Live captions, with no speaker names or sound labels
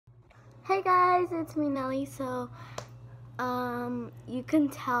Hey guys, it's me Nelly. So, you can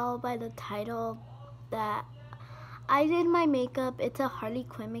tell by the title that I did my makeup. It's a Harley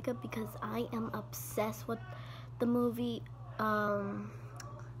Quinn makeup because I am obsessed with the movie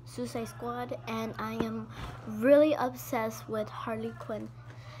Suicide Squad, and I am really obsessed with Harley Quinn.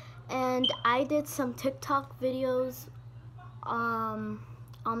 And I did some TikTok videos on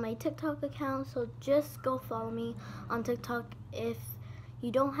my TikTok account, so just go follow me on TikTok. If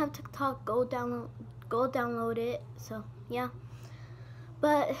you don't have TikTok, go download it. So yeah,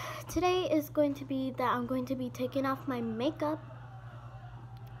 but today is going to be that I'm going to be taking off my makeup,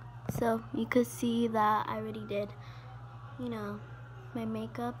 so you could see that I already did, my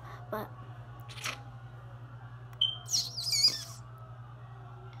makeup. But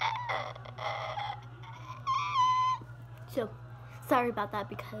so sorry about that,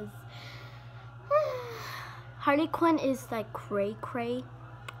 because Harley Quinn is like cray cray,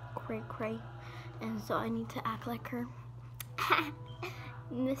 and so I need to act like her.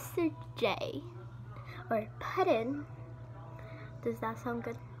 Mr. J, or Puddin. Does that sound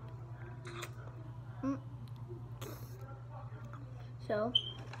good? So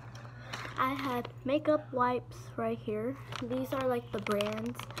I had makeup wipes right here. These are like the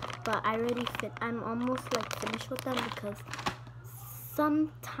brands, but I'm almost like finished with them, because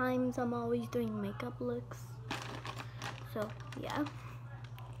sometimes I'm always doing makeup looks. So yeah.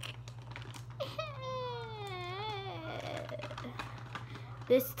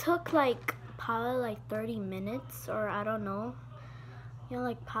 This took probably like 30 minutes, or I don't know.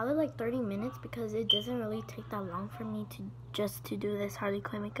 Probably like 30 minutes, because it doesn't really take that long for me to do this Harley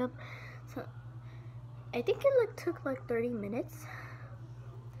Quinn makeup. So I think it took like 30 minutes.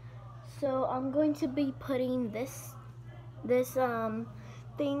 So I'm going to be putting this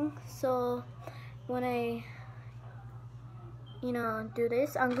thing. So when I do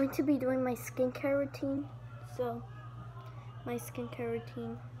this, I'm going to be doing my skincare routine. So my skincare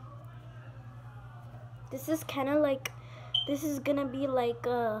routine. This is gonna be like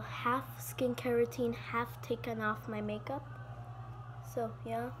a half skincare routine, half taken off my makeup. So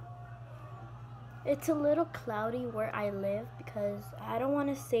yeah, it's a little cloudy where I live, because I don't want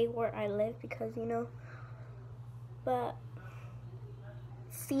to say where I live, because but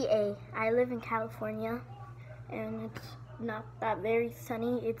CA, I live in California, and it's not that very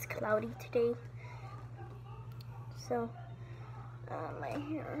sunny. It's cloudy today. So my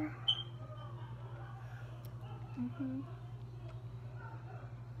hair.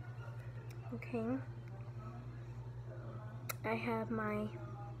 Okay, I have my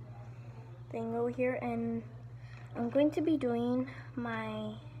thing over here, and I'm going to be doing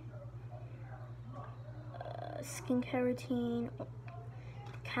my skincare routine,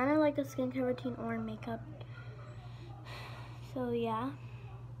 kind of like a skincare routine or makeup. So yeah,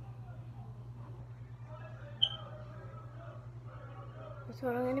 that's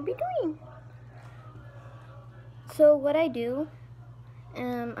what I'm going to be doing. So what I do,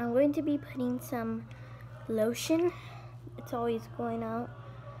 I'm going to be putting some lotion. It's always going out.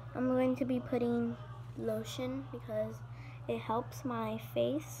 I'm going to be putting lotion because it helps my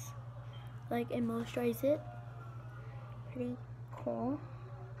face, it moisturize it. Pretty cool.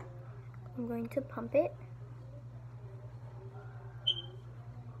 I'm going to pump it.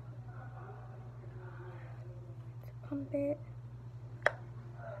 Pump it.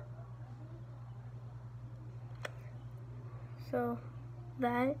 So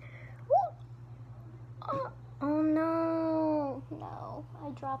that. Oh no! No, I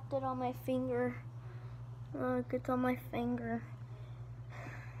dropped it on my finger. Look, it's on my finger.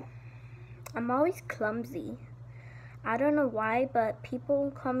 I'm always clumsy. I don't know why, but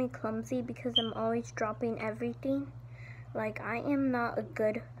people call me clumsy because I'm always dropping everything. I am not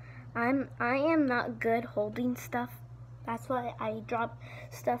good holding stuff. That's why I drop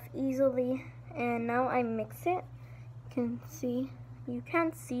stuff easily. And now I mix it. You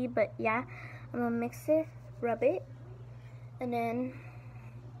can't see, but yeah, I'm gonna mix it, rub it, and then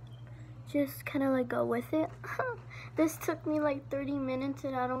just kind of go with it. This took me like 30 minutes,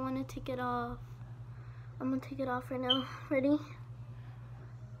 and I don't want to take it off. I'm gonna take it off right now. Ready?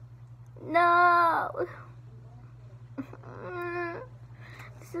 No!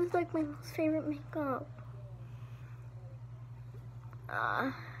 This is like my most favorite makeup.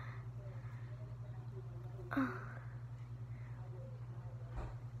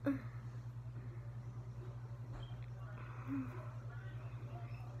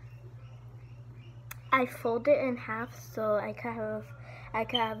 I fold it in half so I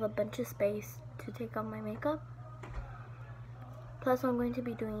could have a bunch of space to take off my makeup. Plus, I'm going to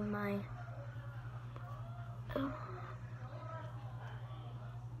be doing my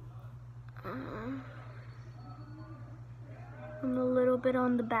I'm a little bit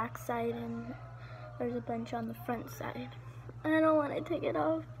on the back side and there's a bunch on the front side. I don't want to take it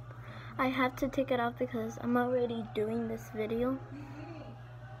off. I have to take it off because I'm already doing this video.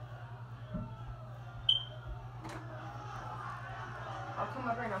 I'll come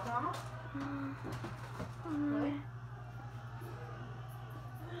up right now, Mama.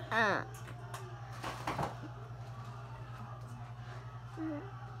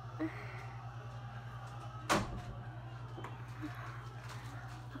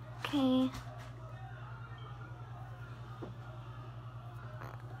 Okay.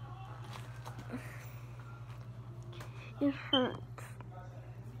 It hurts.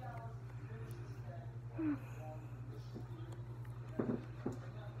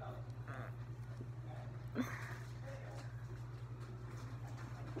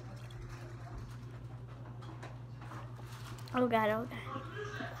 Oh God, oh God.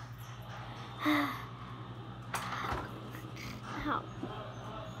 Ow.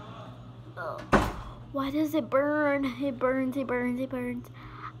 Oh. Why does it burn? It burns, it burns, it burns.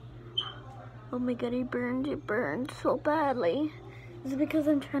 Oh my God, it burns so badly. Is it because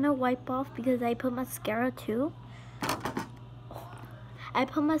I'm trying to wipe off because I put mascara too? I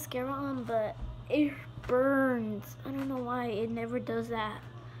put mascara on, but it burns. I don't know why. It never does that.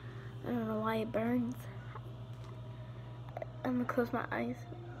 I don't know why it burns. I'm gonna close my eyes.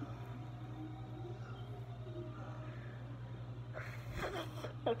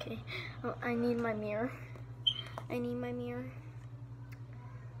 Okay. Oh, I need my mirror. I need my mirror.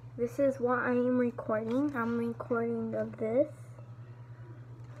 This is what I am recording. I'm recording of this.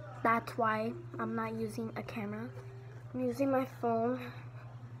 That's why I'm not using a camera. I'm using my phone.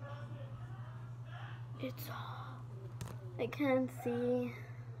 I can't see.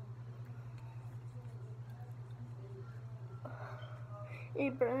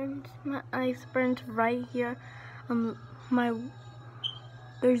 It burns. My eyes burns right here.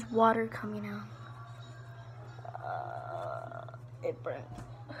 There's water coming out. It burns.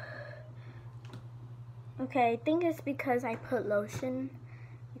 Okay, I think it's because I put lotion,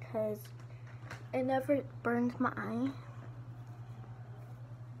 because it never burns my eye.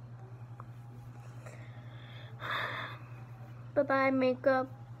 Bye-bye, makeup.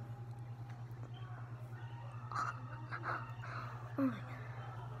 Oh my God.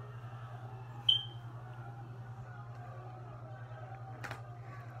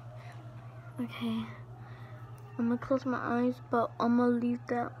 Okay, I'm gonna close my eyes, but I'm gonna leave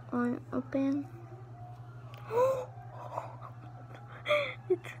that one open.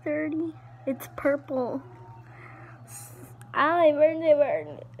 It's dirty. It's purple. Ah, it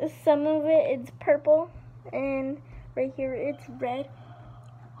burned. Some of it's purple, and right here it's red.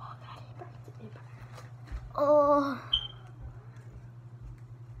 Oh God, it burns. Oh.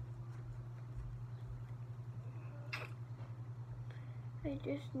 I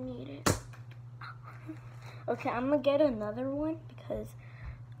just need it. Okay, I'm gonna get another one because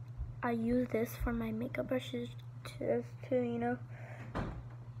I use this for my makeup brushes just to, you know.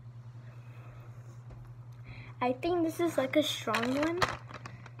 I think this is like a strong one.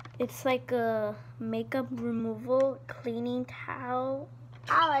 It's like a makeup removal cleaning towel.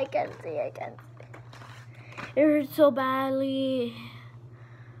 Oh, I can't see. It hurts so badly.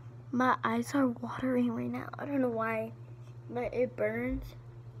 My eyes are watering right now. I don't know why, but it burns.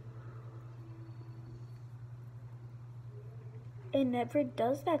 It never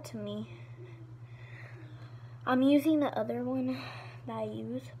does that to me. I'm using the other one that I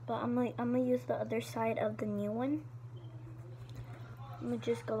use, but I'm gonna use the other side of the new one. I'm gonna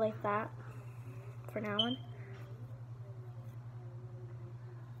just go like that for now on.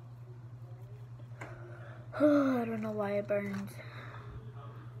 I don't know why it burns,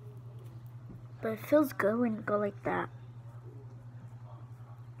 but it feels good when you go like that.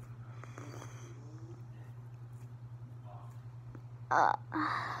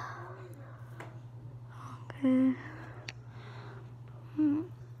 Okay.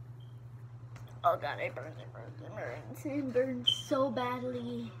 Oh God, it burns. It burns so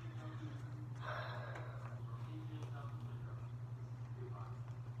badly.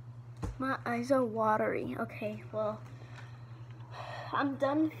 My eyes are watery. Okay, well, I'm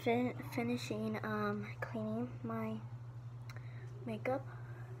done finishing cleaning my makeup.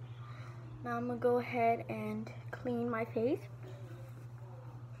 Now I'm gonna go ahead and clean my face.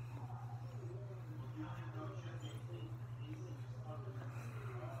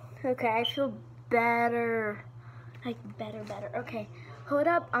 Okay, I feel better. Like better. Okay, hold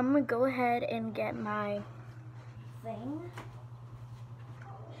up. I'm gonna go ahead and get my thing.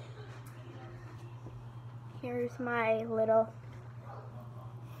 Here's my little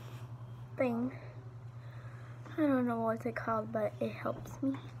thing. I don't know what it's called, but it helps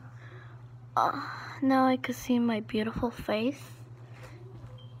me. Now I can see my beautiful face.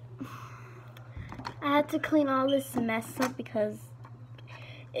 I had to clean all this mess up because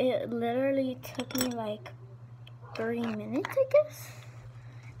it literally took me like 30 minutes, I guess.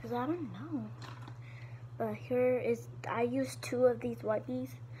 Because I don't know. But here is, I used 2 of these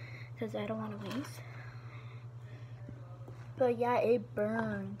wipes because I don't want to waste. But yeah, it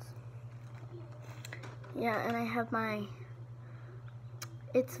burns. Yeah, and I have my,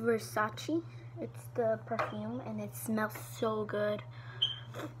 it's Versace. It's the perfume and it smells so good.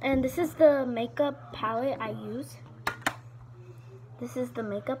 And this is the makeup palette I use. This is the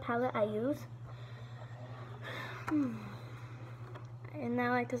makeup palette I use. And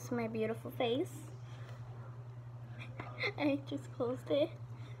now I can see my beautiful face. I just closed it.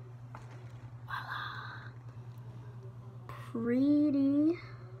 Voila.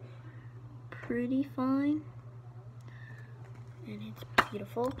 Pretty fine. And it's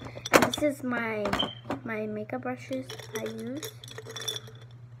beautiful. And this is my makeup brushes I use.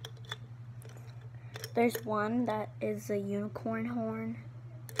 There's one that is a unicorn horn.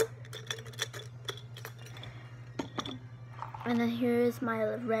 And then here is my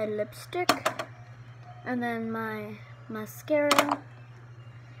red lipstick. And then my mascara.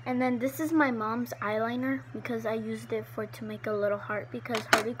 And then this is my mom's eyeliner because I used it to make a little heart because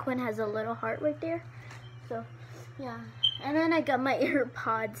Harley Quinn has a little heart right there. So, yeah. And then I got my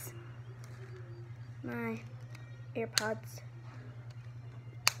AirPods. My AirPods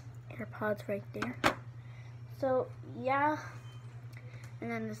right there. So, yeah. And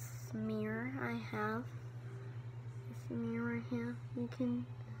then this mirror I have. This mirror right here, you can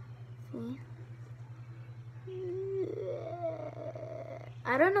see.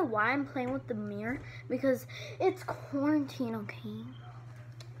 I don't know why I'm playing with the mirror because it's quarantine, okay?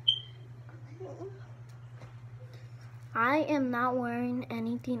 I am not wearing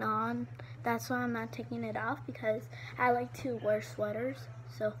anything on. That's why I'm not taking it off because I like to wear sweaters.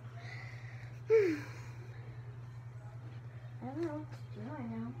 So, I don't know what to do right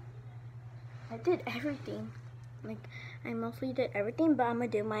now. I did everything. Like, I mostly did everything, but I'm gonna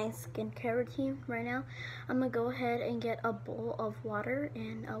do my skincare routine right now. I'm gonna go ahead and get a bowl of water,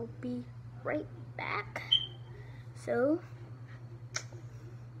 and I'll be right back. So,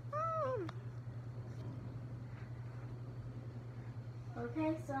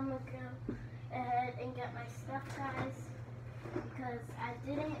 okay, so I'm gonna go ahead and get my stuff, guys, because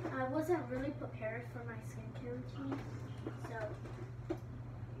I wasn't really prepared for my skincare routine. So,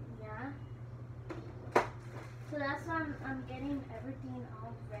 yeah. So that's why I'm getting everything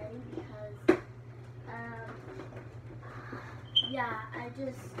all ready because, yeah, I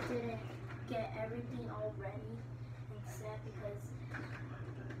just didn't get everything all ready and set because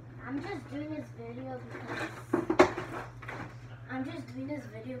I'm just doing this video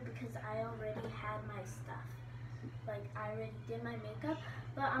because I already had my stuff. Like, I already did my makeup,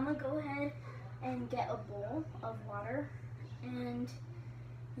 but I'm gonna go ahead and get a bowl of water and,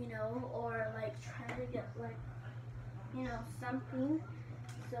 you know, or like try to get like, you know, something.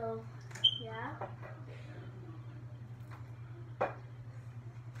 So, yeah.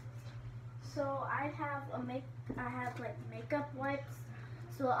 So I have like makeup wipes,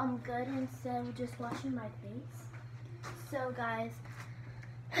 so I'm good instead of just washing my face. So guys,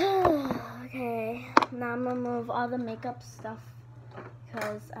 okay, now I'm gonna move all the makeup stuff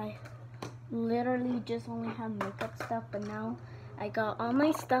because I literally just only have makeup stuff, but now I got all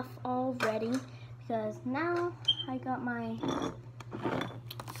my stuff all ready because now I got my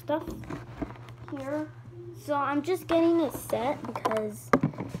stuff here. So I'm just getting it set because,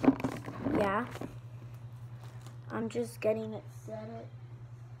 yeah, I'm just getting it set.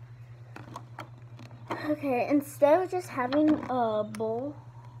 Okay, instead of just having a bowl,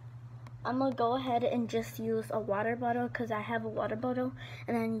 I'm gonna go ahead and just use a water bottle because I have a water bottle,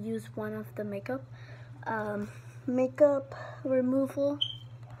 and then use one of the makeup removal.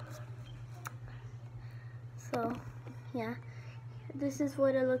 So, yeah, this is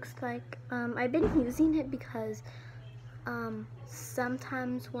what it looks like. I've been using it because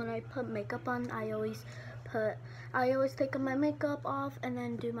sometimes when I put makeup on, I always take my makeup off and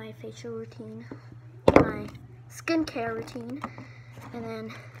then do my facial routine, my skincare routine. And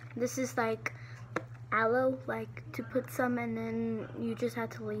then this is like aloe, like to put some and then you just have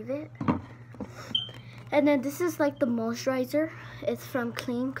to leave it. And then this is like the moisturizer. It's from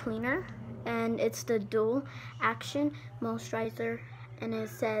Cleaner, and it's the dual action moisturizer, and it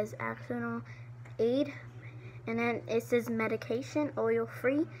says accidental aid, and then it says medication, oil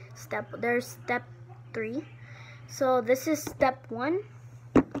free. There's step 3. So this is step 1.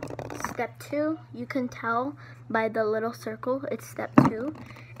 step 2. You can tell by the little circle, it's step 2.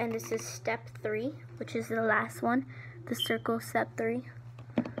 And this is step 3, which is the last one, the circle, step 3.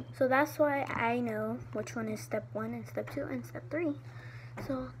 So that's why I know which one is step 1 and step 2 and step 3.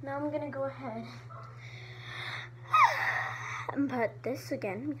 So now I'm gonna go ahead and put this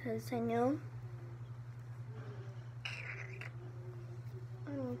again because I know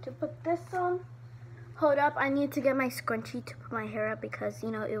I need to put this on. Hold up, I need to get my scrunchie to put my hair up because,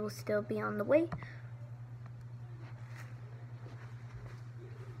 you know, it will still be on the way.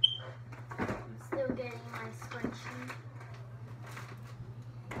 I'm still getting my scrunchie.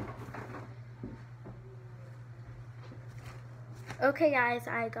 Okay guys,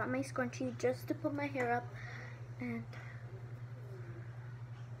 I got my scrunchie just to put my hair up, and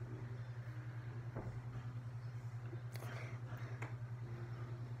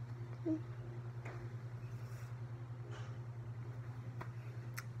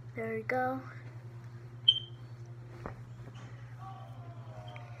there we go.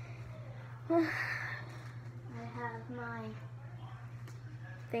 I have my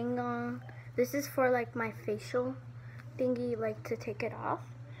thing on. This is for like my facial thingy, like to take it off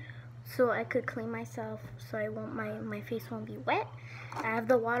so I could clean myself, so I won't my face won't be wet. I have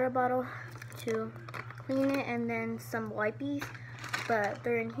the water bottle to clean it, and then some wipies, but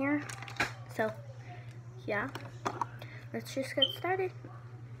they're in here. So yeah, let's just get started.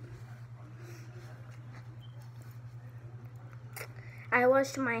 I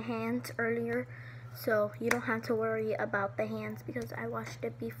washed my hands earlier, so you don't have to worry about the hands because I washed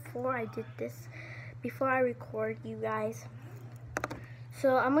it before I did this, before I record you guys.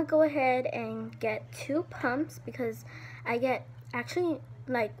 So I'm gonna go ahead and get 2 pumps because I get actually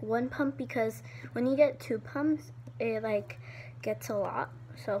like 1 pump because when you get 2 pumps, it like gets a lot.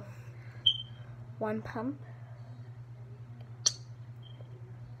 So 1 pump.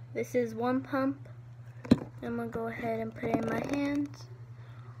 This is 1 pump. I'm gonna go ahead and put it in my hands.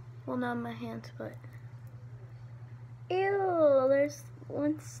 Well, not my hands, but ew, there's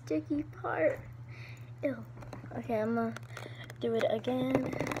one sticky part. Ew. Okay, I'm gonna do it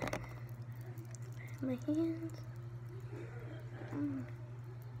again. My hands.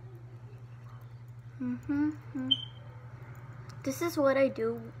 This is what I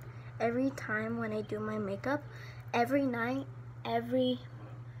do every time when I do my makeup. Every night, every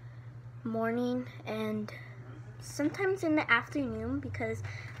morning, and sometimes in the afternoon, because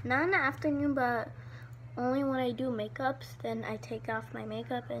not in the afternoon, but only when I do makeups, then I take off my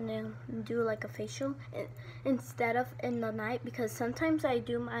makeup and then do like a facial instead of in the night, because sometimes I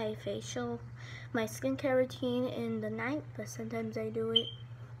do my facial, my skincare routine in the night, but sometimes I do it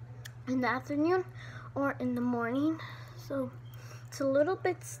in the afternoon or in the morning. So it's a little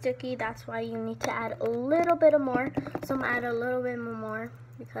bit sticky, that's why you need to add a little bit more. So I'm add a little bit more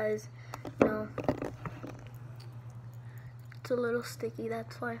because, you know, it's a little sticky,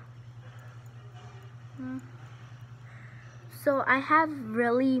 that's why. So I have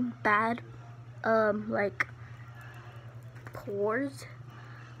really bad like pores,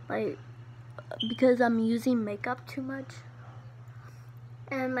 like because I'm using makeup too much,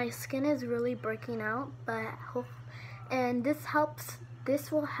 and my skin is really breaking out. But and this helps.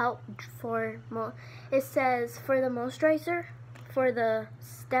 This will help for it says for the moisturizer, for the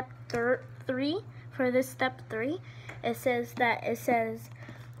step 3, for this step 3, it says that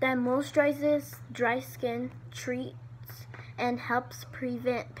moisturizes dry skin, treats and helps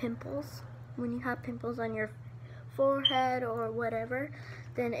prevent pimples. When you have pimples on your forehead or whatever,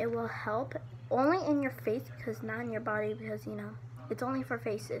 then it will help. Only in your face, because not in your body, because, you know, it's only for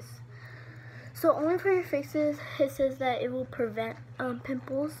faces. So only for your faces, it says that it will prevent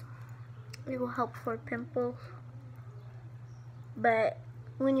pimples. It will help for pimples. But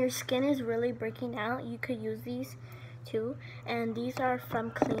when your skin is really breaking out, you could use these too, and these are from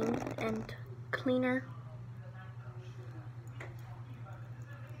Clean and Cleaner.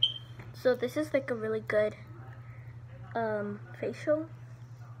 So this is like a really good facial.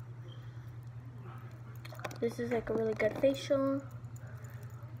 This is like a really good facial.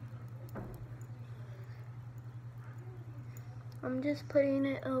 I'm just putting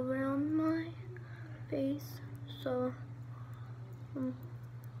it around my face, so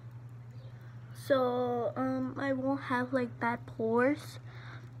I won't have like bad pores.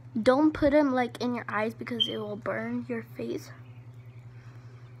 Don't put them like in your eyes because it will burn your face.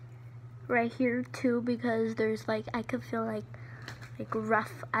 Right here too, because there's like, I could feel like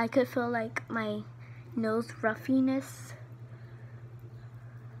rough. I could feel like my nose ruffiness.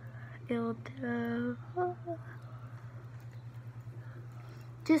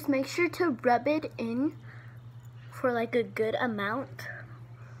 Just make sure to rub it in for like a good amount.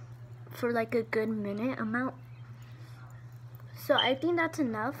 for like a good minute amount. So I think that's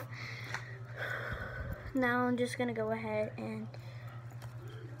enough. Now I'm just gonna go ahead and,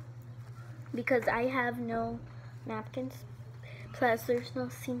 because I have no napkins, plus there's no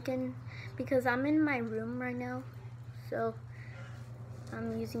sink in, because I'm in my room right now, so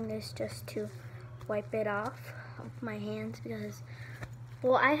I'm using this just to wipe it off of my hands, because,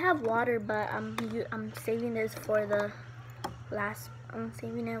 well, I have water, but I'm saving this for the last. I'm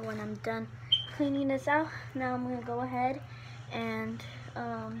saving it when I'm done cleaning this out. Now I'm gonna go ahead and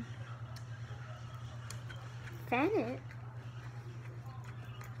fan it.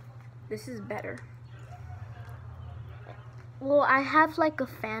 This is better. Well, I have like a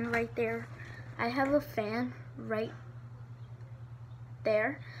fan right there. I have a fan right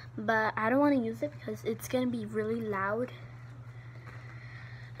there, but I don't want to use it because it's gonna be really loud.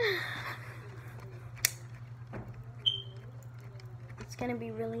 It's gonna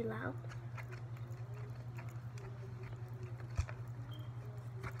be really loud.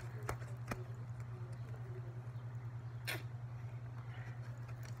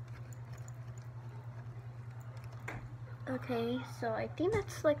 Okay, so I think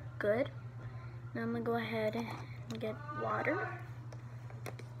that's like good. Now I'm gonna go ahead and get water.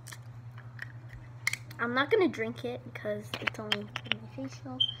 I'm not gonna drink it because it's only for my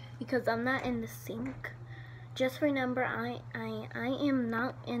facial, because I'm not in the sink. Just remember, I am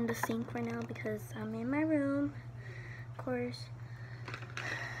not in the sink right now because I'm in my room. Of course,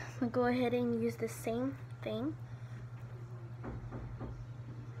 I'm gonna go ahead and use the same thing.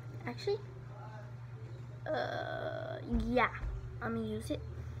 Actually, yeah, I'm gonna use it.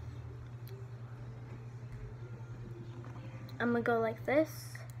 I'm gonna go like this.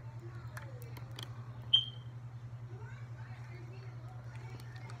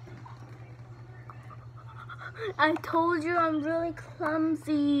 I told you I'm really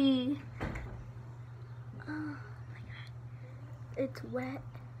clumsy. Oh my god, it's wet.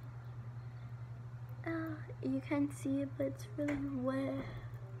 You can't see it, but it's really wet.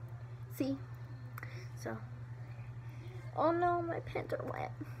 See? So, oh no, my pants are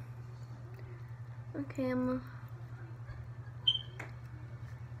wet. Okay,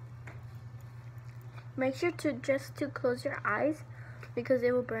 make sure to just close your eyes, because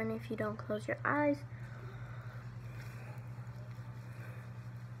it will burn if you don't close your eyes.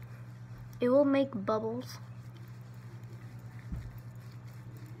 It will make bubbles.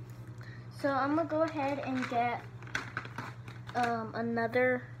 So I'm gonna go ahead and get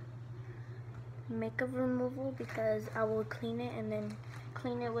another makeup removal, because I will clean it and then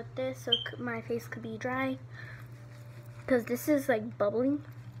clean it with this so my face could be dry, because this is like bubbling.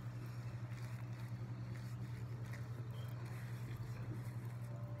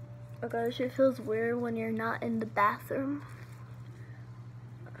 Oh gosh, it feels weird when you're not in the bathroom.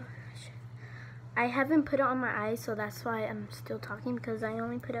 I haven't put it on my eyes, so that's why I'm still talking, because I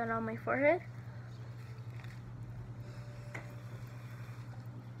only put it on my forehead.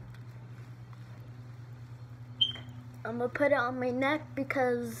 I'm gonna put it on my neck,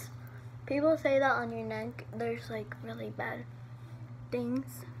 because people say that on your neck there's like really bad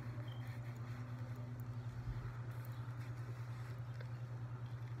things.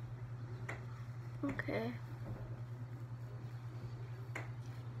 Okay.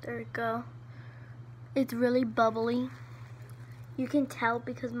 There we go. It's really bubbly. You can tell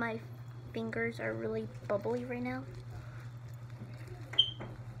because my fingers are really bubbly right now.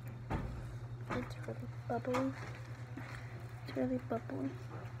 It's really bubbly. It's really bubbly.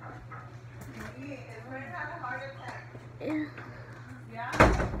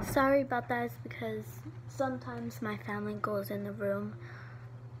 Yeah. Sorry about that. It's because sometimes my family goes in the room.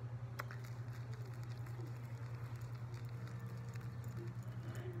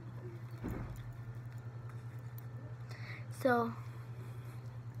 So,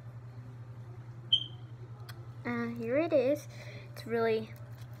 here it is. It's really,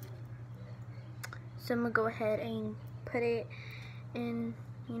 so I'm gonna go ahead and put it in,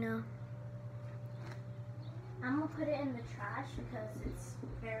 you know, I'm gonna put it in the trash because it's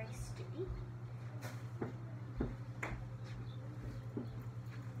very sticky.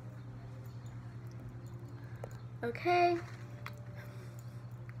 Okay,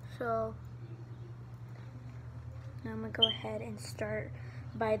 so now I'm gonna go ahead and start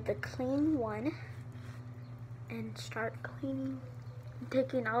by the clean one and start cleaning,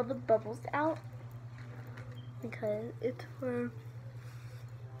 taking all the bubbles out, because it's for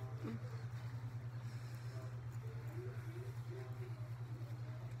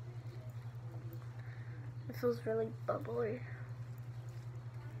it feels really bubbly.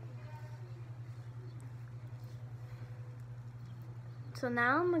 So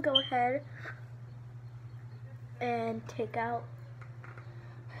now I'm gonna go ahead and take out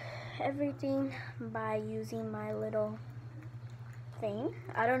everything by using my little thing.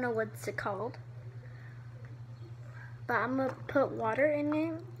 I don't know what's it called, but I'm gonna put water in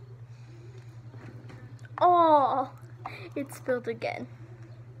it. Oh, it spilled again.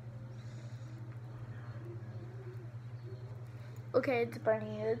 Okay, it's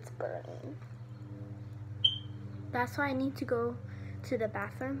burning, it's burning. That's why I need to go to the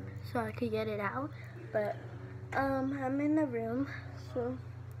bathroom so I could get it out. But I'm in the room, so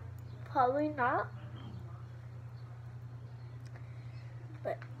probably not.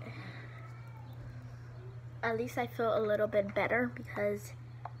 But at least I feel a little bit better because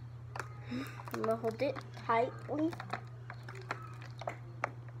I'm gonna hold it tightly.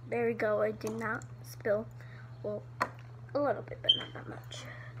 There we go, it did not spill. Well, a little bit, but not that much.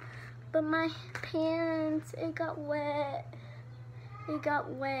 But my pants, it got wet. It got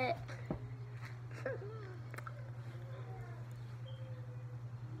wet.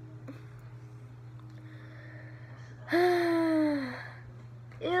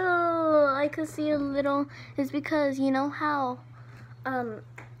 Ew, I could see a little. It's because you know how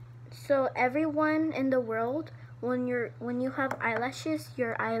so everyone in the world, when you have eyelashes,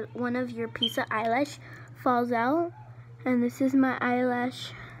 one of your piece of eyelash falls out, and this is my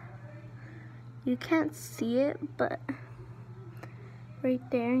eyelash. You can't see it, but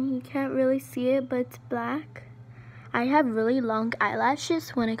right there, you can't really see it, but it's black. I have really long eyelashes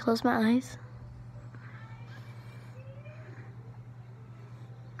when I close my eyes.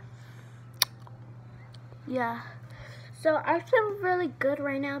 Yeah, so I feel really good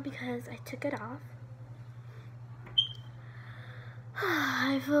right now because I took it off.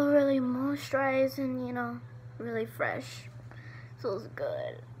 I feel really moisturized and, you know, really fresh. Feels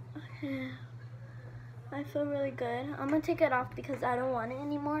good. Okay. I feel really good. I'm gonna take it off because I don't want it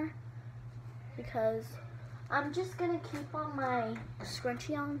anymore. Because I'm just gonna keep on my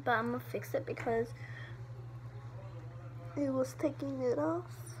scrunchie on, but I'm gonna fix it because it was taking it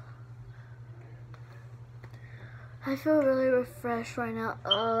off. I feel really refreshed right now.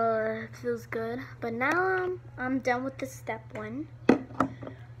 Oh, it feels good. But now I'm done with the step 1.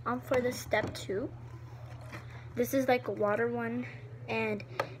 I'm for the step 2. This is like a water one, and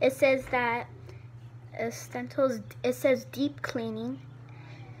it says that it says deep cleaning,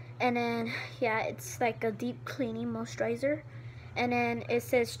 and then yeah, it's like a deep cleaning moisturizer, and then it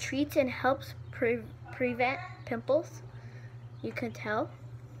says treats and helps prevent pimples. You can tell.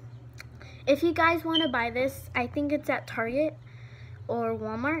 If you guys want to buy this, I think it's at Target or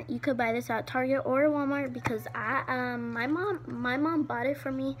Walmart. You could buy this at Target or Walmart because my mom bought it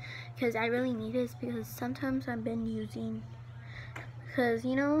for me because I really need this because sometimes I've been using, because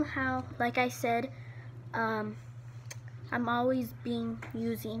you know how, like I said, I'm always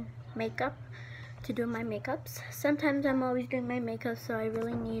using makeup to do my makeups. Sometimes I'm always doing my makeup, so I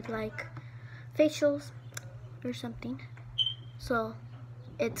really need like facials or something. So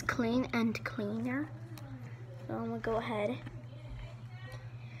it's clean and cleaner. So I'm gonna go ahead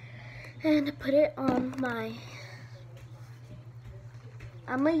and put it on my,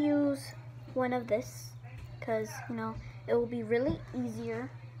 I'm gonna use one of this because, you know, it will be really easier.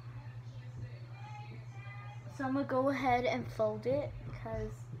 So I'm gonna go ahead and fold it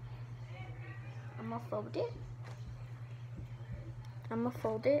because I'm gonna fold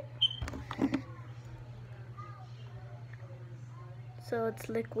it. So it's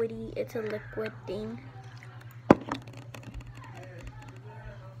liquidy, it's a liquid thing.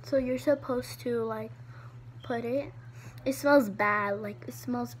 So you're supposed to like put it. It smells bad, like it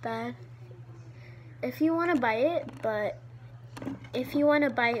smells bad. If you want to buy it, but if you want to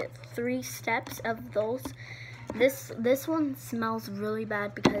buy it 3 steps of those, this one smells really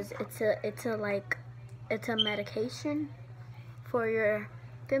bad because it's a medication for your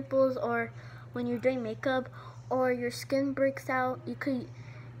pimples or when you're doing makeup or your skin breaks out.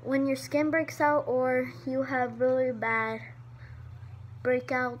 When your skin breaks out or you have really bad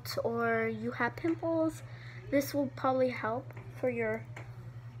breakouts or you have pimples, this will probably help for your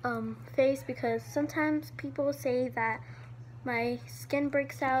face, because sometimes people say that my skin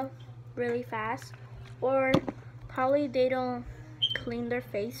breaks out really fast, or probably they don't clean their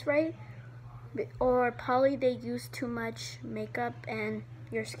face right, or probably they use too much makeup and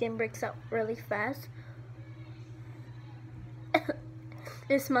your skin breaks out really fast.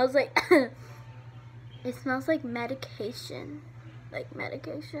 It smells like it smells like medication,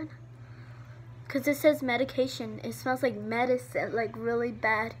 because it says medication. It smells like medicine, like really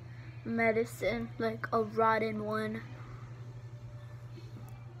bad medicine, like a rotten one.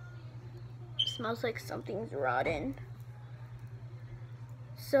 It smells like something's rotten.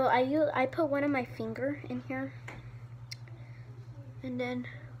 So I put one of my finger in here, and then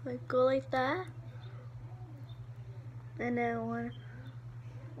like go like that, and then one.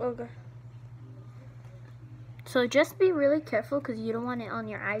 Okay. So just be really careful because you don't want it on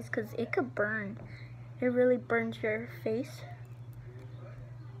your eyes because it could burn. It really burns your face.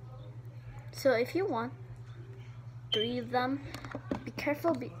 So if you want 3 of them, be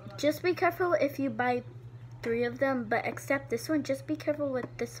careful. Just be careful if you buy 3 of them, but except this one, just be careful with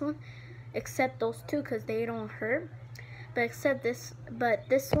this one. Except those 2 because they don't hurt. But except this, but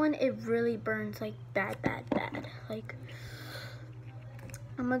this one, it really burns like bad. Like,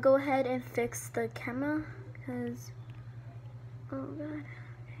 I'm gonna go ahead and fix the camera because, oh god,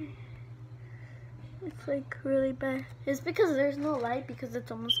 it's like really bad. It's because there's no light because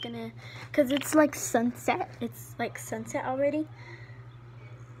it's almost gonna, because it's like sunset. It's like sunset already.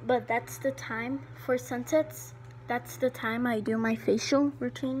 But that's the time for sunsets. That's the time I do my facial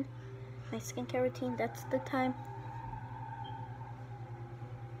routine, my skincare routine. That's the time.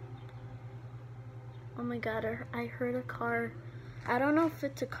 Oh my god, I heard a car. I don't know if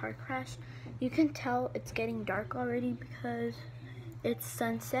it's a car crash. You can tell it's getting dark already because it's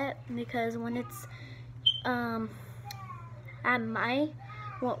sunset. Because when it's at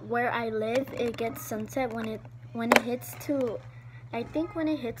where I live, it gets sunset when it hits to, I think when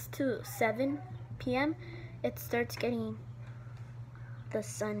it hits to 7 p.m. it starts getting the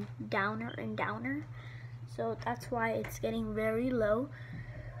sun downer and downer. So that's why it's getting very low.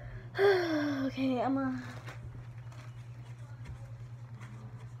 Okay,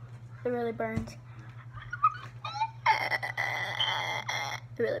 it really burns.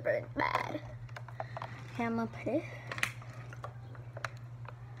 It really burns bad. Okay, I'm gonna put it.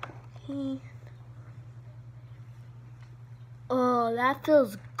 Okay. Oh, that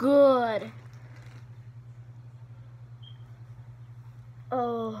feels good.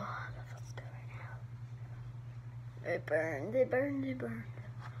 Oh, that feels good right now. It burned, it burned, it burned.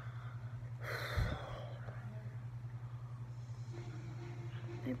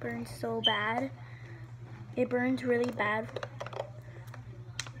 It burns so bad. It burns really bad.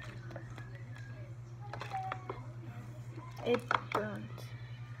 It burns.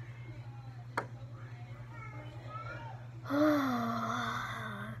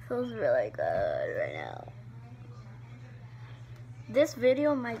 It feels really good right now. This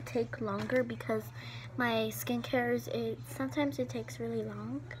video might take longer because my skincare sometimes it takes really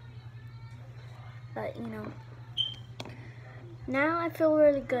long. But you know, now I feel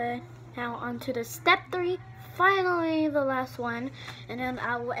really good. Now on to the step 3, finally the last one, and then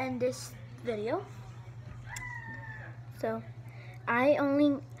I will end this video. So I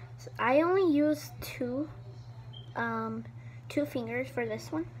only use two fingers for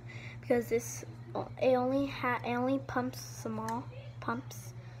this one because it only pumps small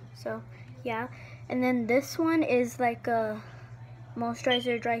pumps. So yeah, and then this one is like a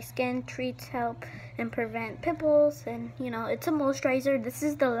moisturizer, dry skin, treats, help and prevent pimples, and you know, it's a moisturizer. This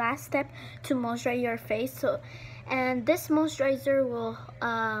is the last step to moisturize your face. So, and this moisturizer will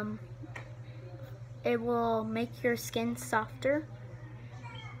it will make your skin softer.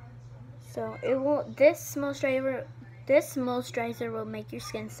 So this moisturizer will make your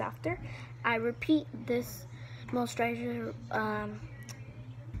skin softer. I repeat, this moisturizer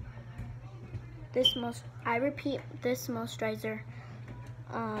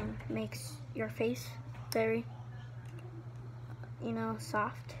makes your face very, you know,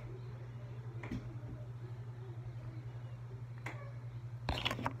 soft.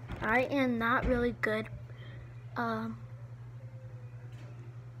 I am not really good,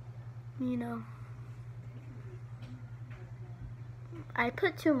 you know, I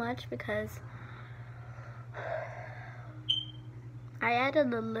put too much because I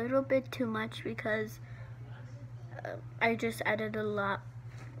added a little bit too much because I just added a lot.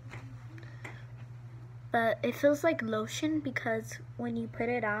 But it feels like lotion because when you put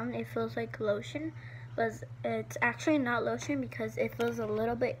it on, it feels like lotion. But it's actually not lotion because it feels a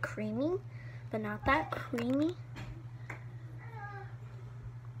little bit creamy, but not that creamy.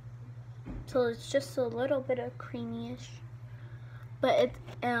 So it's just a little bit of creamy-ish. But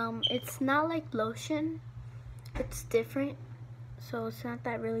it's not like lotion. It's different. So it's not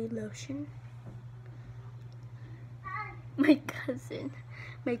that really lotion. My cousin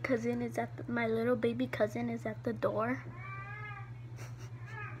is at my little baby cousin is at the door.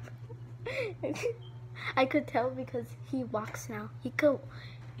 I could tell because he walks now. He could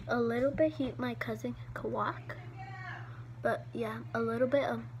a little bit. My cousin could walk, but yeah, a little bit.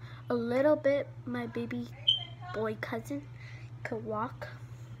 My baby boy cousin could walk.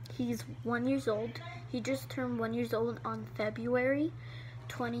 He's 1 year old. He just turned 1 year old on February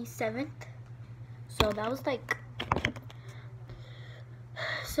 27th. So that was like,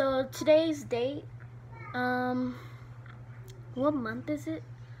 so today's date, what month is it?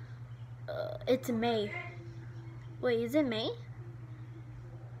 It's May. Wait, is it May?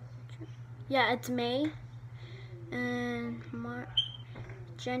 Yeah, it's May. And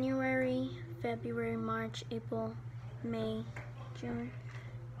January, February, March, April, May, June.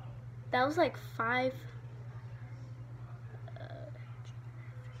 That was like 5.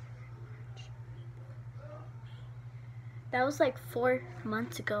 That was like 4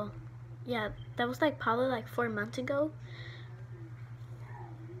 months ago. Yeah, that was like probably like 4 months ago.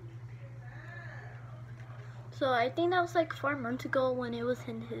 So I think that was like 4 months ago when it was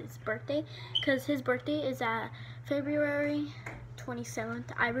his birthday, because his birthday is at February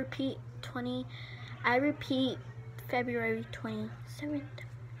 27th. I repeat February 27th.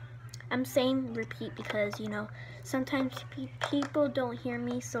 I'm saying repeat because, you know, sometimes people don't hear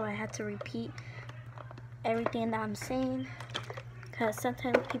me, so I had to repeat everything that I'm saying, because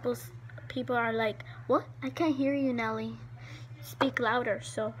sometimes people are like, what? I can't hear you, Nelly. Speak louder.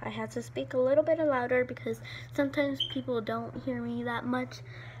 So I had to speak a little bit louder because sometimes people don't hear me that much.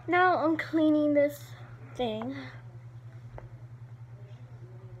 Now I'm cleaning this thing.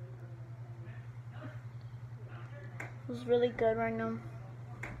 It was really good right now.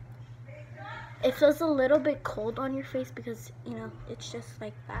 It feels a little bit cold on your face because, you know, it's just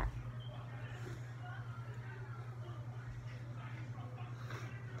like that.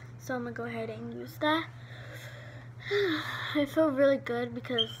 So I'm gonna go ahead and use that. I feel really good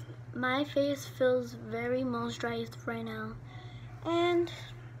because my face feels very moisturized right now. And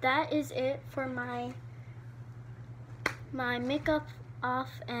that is it for my makeup off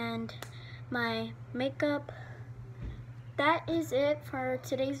and my makeup. That is it for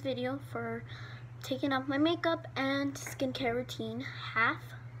today's video for taking off my makeup and skincare routine.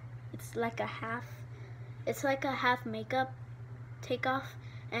 It's like a half makeup take off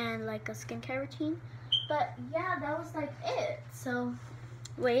and like a skincare routine. But yeah, that was like it. So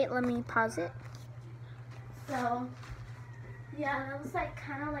wait, let me pause it. So yeah, that was like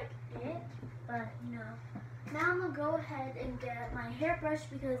kind of like it. But you know, now I'm gonna go ahead and get my hairbrush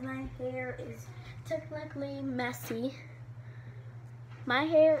because my hair is technically messy. My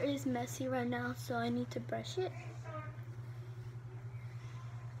hair is messy right now, so I need to brush it.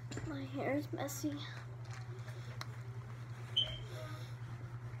 My hair is messy.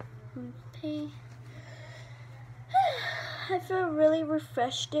 Okay. I feel really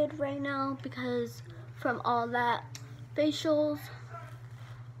refreshed right now because from all that facials.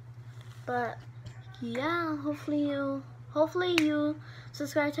 But yeah, hopefully you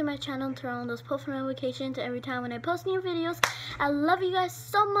subscribe to my channel and turn on those post notifications every time when I post new videos. I love you guys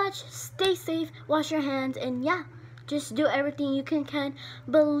so much. Stay safe, wash your hands, and yeah, just do everything you can.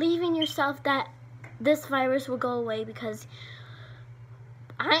 Believe in yourself that this virus will go away because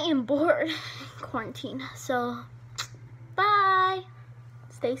I am bored in quarantine. So bye.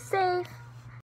 Stay safe.